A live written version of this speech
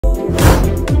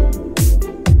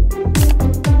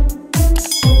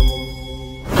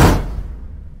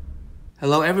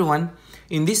Hello everyone.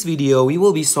 In this video, we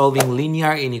will be solving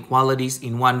linear inequalities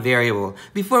in one variable.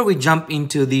 Before we jump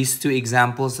into these two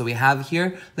examples that we have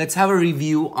here, let's have a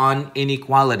review on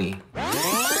inequality.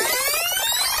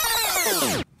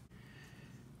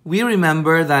 We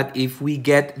remember that if we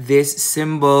get this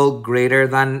symbol greater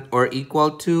than or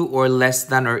equal to or less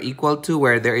than or equal to,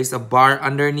 where there is a bar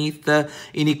underneath the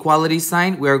inequality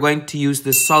sign, we are going to use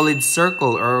the solid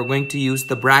circle or we're going to use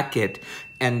the bracket.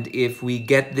 And if we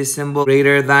get this symbol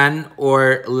greater than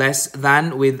or less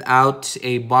than without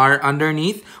a bar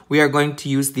underneath, we are going to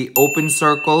use the open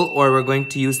circle or we're going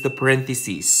to use the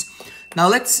parentheses. Now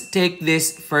let's take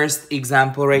this first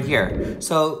example right here.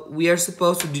 So we are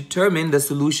supposed to determine the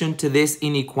solution to this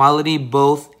inequality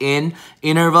both in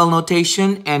interval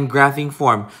notation and graphing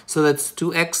form. So that's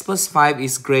 2x plus 5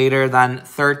 is greater than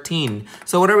 13.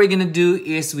 So what are we going to do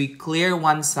is we clear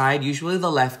one side, usually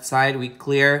the left side. We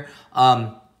clear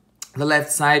the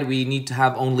left side. We need to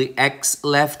have only x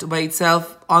left by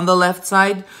itself on the left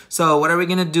side. So what are we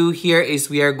going to do here is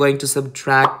we are going to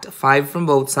subtract 5 from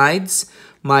both sides.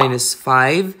 Minus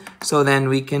 5. So then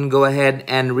we can go ahead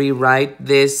and rewrite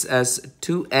this as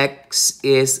 2x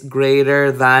is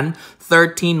greater than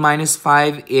 13 minus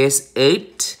 5 is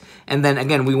 8. And then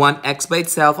again, we want x by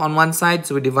itself on one side.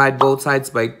 So we divide both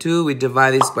sides by 2. We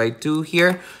divide this by 2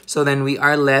 here. So then we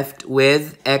are left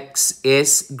with x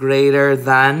is greater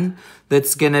than,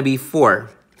 that's going to be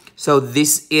 4. So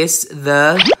this is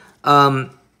the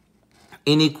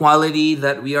inequality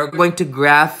that we are going to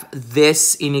graph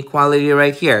this inequality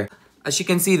right here. As you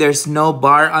can see, there's no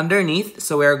bar underneath,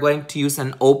 so we are going to use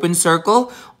an open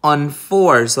circle on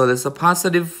 4. So that's a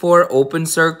positive 4 open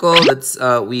circle. That's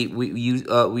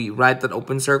we write that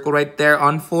open circle right there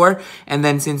on 4. And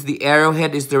then since the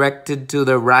arrowhead is directed to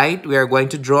the right, we are going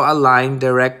to draw a line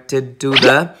directed to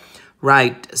the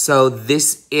right. So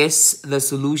this is the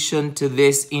solution to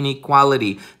this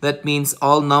inequality. That means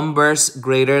all numbers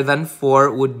greater than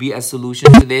 4 would be a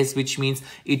solution to this, which means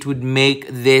it would make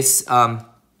this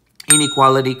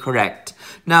inequality correct.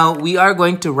 Now, we are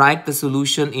going to write the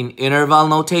solution in interval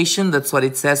notation. That's what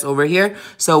it says over here.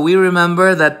 So we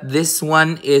remember that this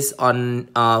one is on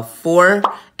 4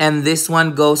 and this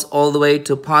one goes all the way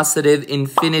to positive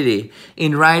infinity.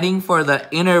 In writing for the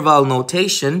interval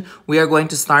notation, we are going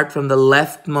to start from the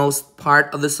leftmost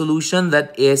part of the solution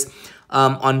that is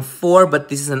on 4, but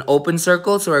this is an open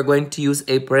circle, so we're going to use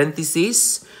a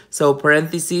parentheses. So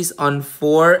parentheses on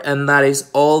 4, and that is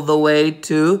all the way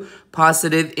to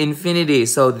positive infinity.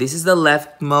 So this is the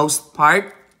leftmost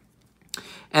part.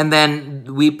 And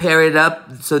then we pair it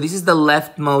up. So this is the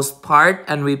leftmost part,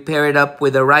 and we pair it up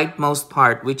with the rightmost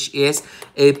part, which is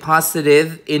a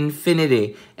positive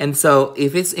infinity. And so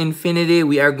if it's infinity,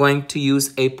 we are going to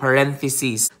use a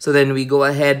parentheses. So then we go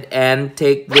ahead and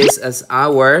take this as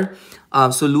our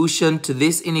solution to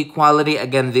this inequality.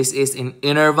 Again, this is in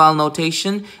interval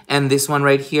notation, and this one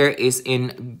right here is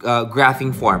in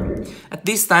graphing form. At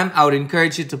this time, I would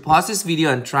encourage you to pause this video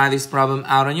and try this problem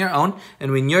out on your own.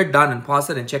 And when you're done, and pause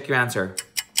it and check your answer.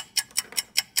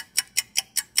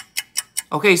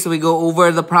 Okay, so we go over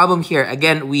the problem here.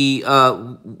 Again, we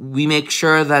make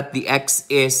sure that the x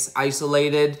is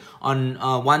isolated on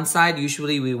one side.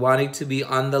 Usually we want it to be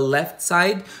on the left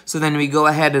side. So then we go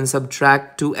ahead and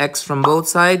subtract 2x from both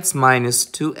sides, minus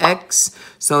 2x.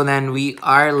 So then we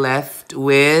are left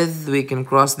with, we can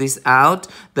cross this out,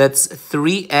 that's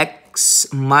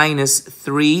 3x minus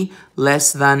 3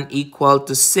 less than equal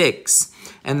to 6.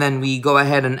 And then we go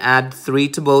ahead and add 3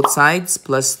 to both sides,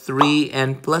 plus 3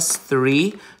 and plus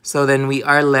 3. So then we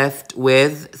are left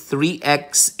with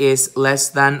 3x is less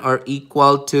than or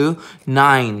equal to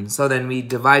 9. So then we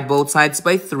divide both sides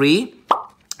by 3.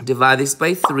 Divide this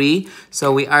by 3.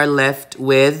 So we are left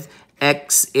with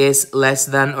x is less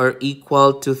than or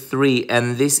equal to 3.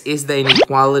 And this is the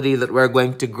inequality that we're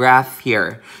going to graph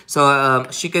here. So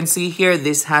as you can see here,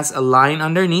 this has a line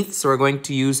underneath. So we're going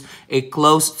to use a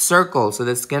closed circle. So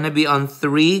that's going to be on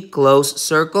 3, closed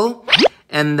circle.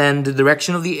 And then the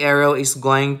direction of the arrow is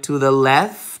going to the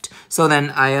left. So then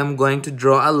I am going to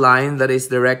draw a line that is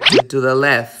directed to the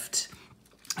left.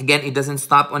 Again, it doesn't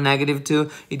stop on -2.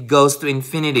 It goes to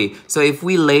infinity. So if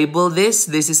we label this,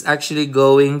 this is actually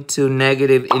going to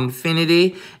negative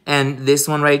infinity. And this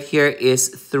one right here is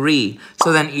 3.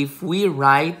 So then if we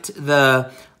write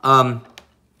the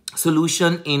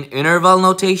solution in interval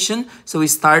notation, so we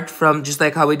start from, just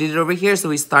like how we did it over here, so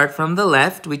we start from the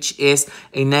left, which is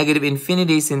a negative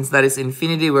infinity. Since that is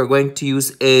infinity, we're going to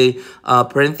use a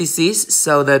parentheses.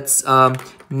 So that's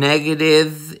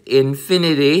negative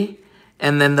infinity.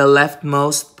 and then the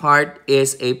leftmost part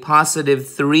is a positive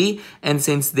 3. And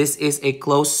since this is a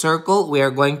closed circle, we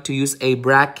are going to use a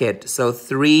bracket. So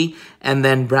 3 and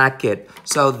then bracket.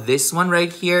 So this one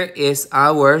right here is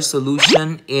our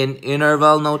solution in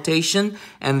interval notation,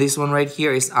 and this one right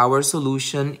here is our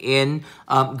solution in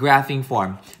graphing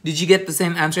form. Did you get the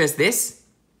same answer as this?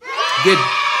 Good.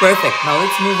 Perfect. Now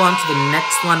let's move on to the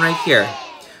next one right here.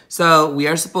 So we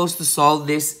are supposed to solve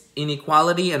this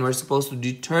inequality, and we're supposed to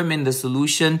determine the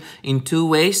solution in two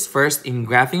ways. First, in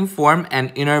graphing form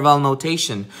and interval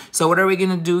notation. So what are we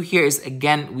going to do here is,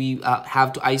 again, we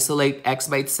have to isolate x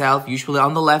by itself, usually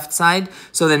on the left side.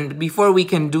 So then before we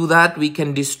can do that, we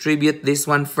can distribute this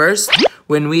one first.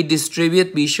 When we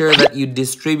distribute, be sure that you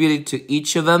distribute it to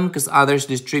each of them, because others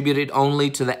distribute it only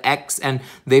to the x and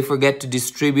they forget to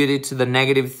distribute it to the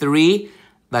negative 3.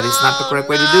 That is not the correct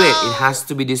way to do it. It has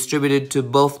to be distributed to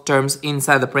both terms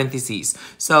inside the parentheses.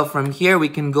 So from here, we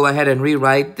can go ahead and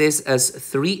rewrite this as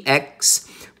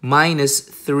 3x minus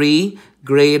 3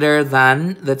 greater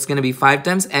than, that's going to be 5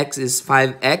 times x is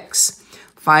 5x.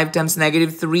 5 times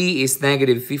negative 3 is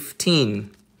negative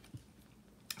 15.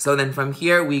 So then from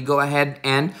here, we go ahead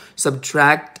and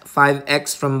subtract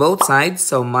 5x from both sides.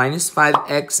 So minus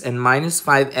 5x and minus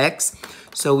 5x.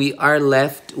 So we are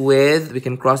left with, we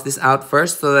can cross this out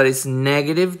first, so that is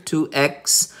negative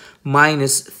 2x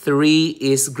minus 3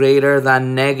 is greater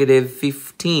than negative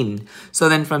 15. So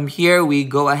then from here, we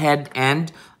go ahead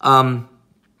and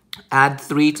add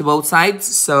 3 to both sides.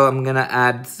 So I'm going to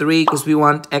add 3 because we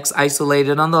want x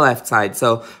isolated on the left side.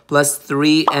 So plus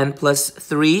 3 and plus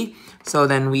 3. So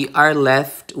then we are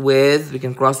left with, we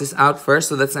can cross this out first.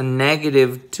 So that's a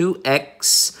negative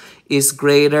 2x is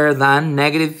greater than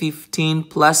negative 15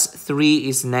 plus 3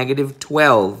 is negative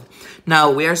 12. Now,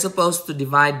 we are supposed to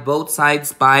divide both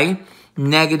sides by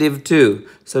negative 2.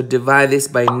 So divide this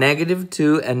by negative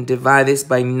 2 and divide this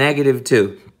by negative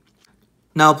 2.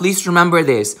 Now, please remember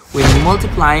this. When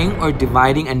multiplying or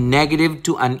dividing a negative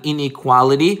to an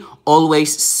inequality,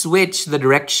 always switch the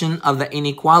direction of the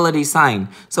inequality sign.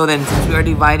 So then, since we are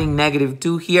dividing negative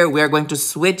 2 here, we are going to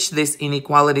switch this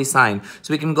inequality sign.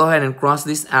 So we can go ahead and cross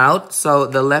this out. So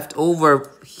the leftover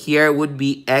here would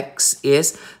be x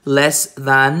is less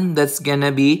than, that's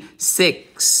gonna be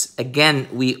 6. Again,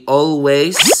 we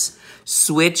always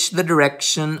switch the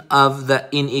direction of the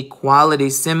inequality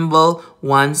symbol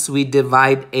once we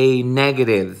divide a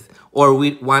negative, or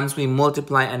once we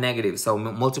multiply a negative. So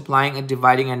multiplying and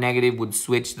dividing a negative would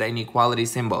switch the inequality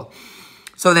symbol.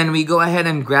 So then we go ahead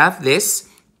and graph this.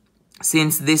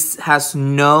 Since this has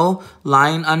no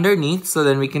line underneath, so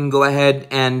then we can go ahead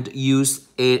and use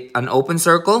an open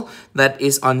circle that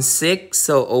is on 6.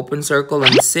 So open circle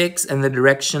on 6, and the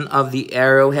direction of the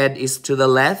arrowhead is to the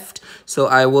left. So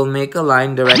I will make a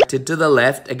line directed to the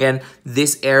left. Again,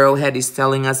 this arrowhead is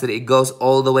telling us that it goes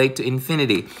all the way to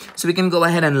infinity. So we can go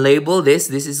ahead and label this.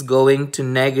 This is going to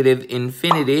negative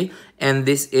infinity, and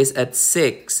this is at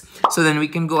 6. So then we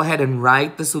can go ahead and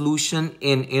write the solution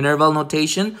in interval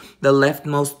notation. The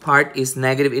leftmost part is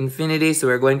negative infinity, so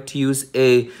we're going to use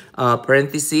a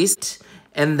parenthesis.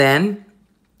 And then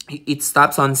it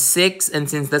stops on 6, and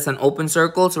since that's an open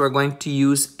circle, so we're going to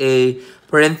use a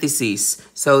parentheses.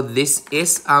 So this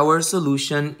is our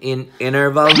solution in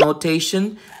interval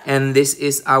notation, and this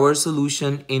is our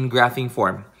solution in graphing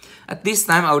form. At this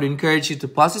time, I would encourage you to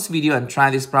pause this video and try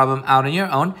this problem out on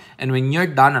your own. And when you're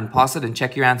done, unpause it and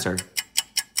check your answer.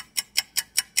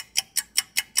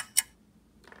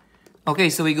 Okay,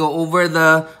 so we go over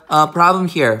the problem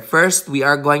here. First, we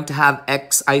are going to have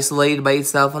x isolated by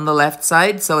itself on the left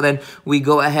side. So then we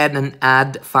go ahead and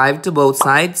add 5 to both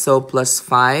sides. So plus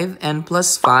 5 and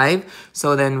plus 5.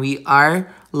 So then we are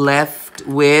left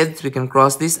with, we can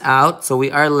cross this out. So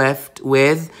we are left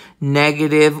with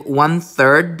negative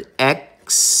 1/3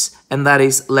 x, and that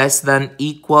is less than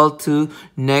equal to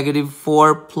negative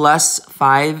 4 plus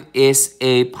 5 is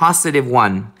a positive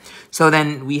 1. So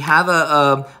then we have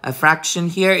a fraction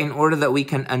here. In order that we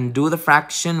can undo the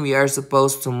fraction, we are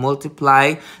supposed to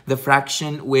multiply the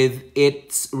fraction with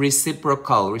its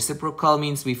reciprocal. Reciprocal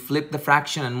means we flip the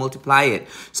fraction and multiply it.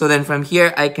 So then from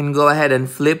here, I can go ahead and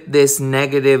flip this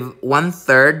negative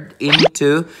 1/3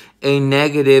 into a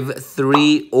negative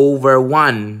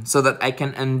 3/1 so that I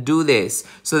can undo this.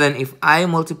 So then if I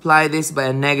multiply this by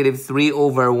a negative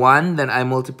 3/1, then I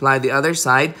multiply the other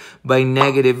side by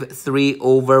negative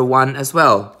 3/1 as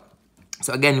well.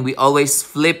 So again, we always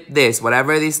flip this.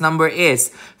 Whatever this number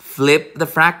is, flip the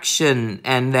fraction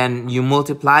and then you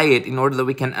multiply it in order that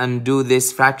we can undo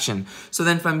this fraction. So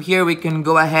then from here, we can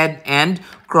go ahead and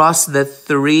cross the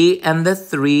 3 and the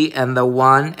 3 and the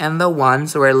 1 and the 1.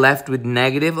 So we're left with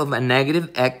negative of a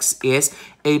negative x is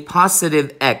a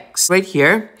positive x right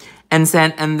here. And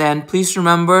then please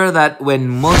remember that when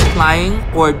multiplying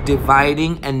or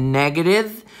dividing a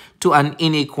negative to an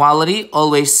inequality,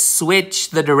 always switch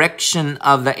the direction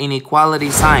of the inequality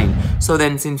sign. So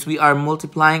then since we are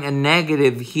multiplying a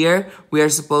negative here, we are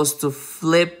supposed to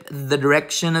flip the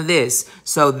direction of this.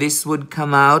 So this would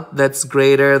come out that's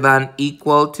greater than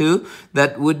equal to,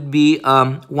 that would be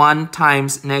 1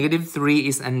 times negative 3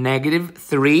 is a negative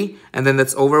 3. And then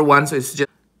that's over 1, so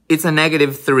it's a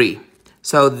negative 3.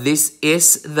 So this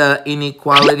is the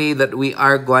inequality that we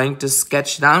are going to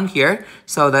sketch down here.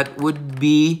 So that would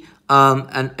be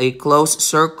a closed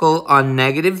circle on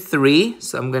negative 3.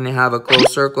 So I'm going to have a closed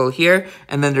circle here.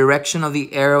 And then the direction of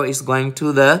the arrow is going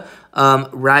to the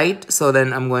right. So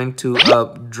then I'm going to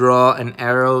draw an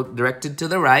arrow directed to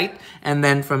the right. And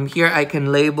then from here, I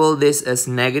can label this as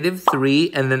negative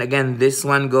 3. And then again, this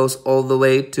one goes all the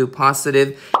way to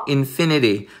positive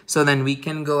infinity. So then we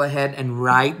can go ahead and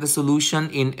write the solution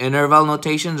in interval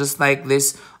notation, just like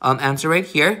this answer right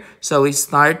here. So we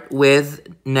start with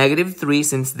negative 3,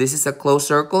 since this is a closed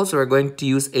circle. So we're going to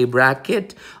use a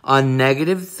bracket on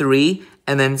negative 3.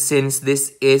 And then since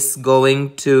this is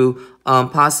going to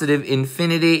positive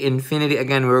infinity,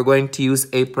 again, we're going to use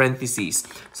a parentheses.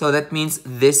 So that means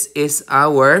this is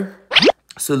our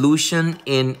solution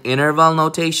in interval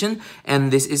notation,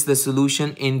 and this is the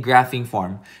solution in graphing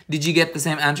form. Did you get the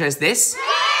same answer as this?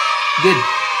 Good.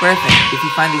 Perfect. If you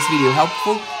find this video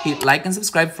helpful, hit like and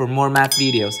subscribe for more math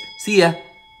videos. See ya!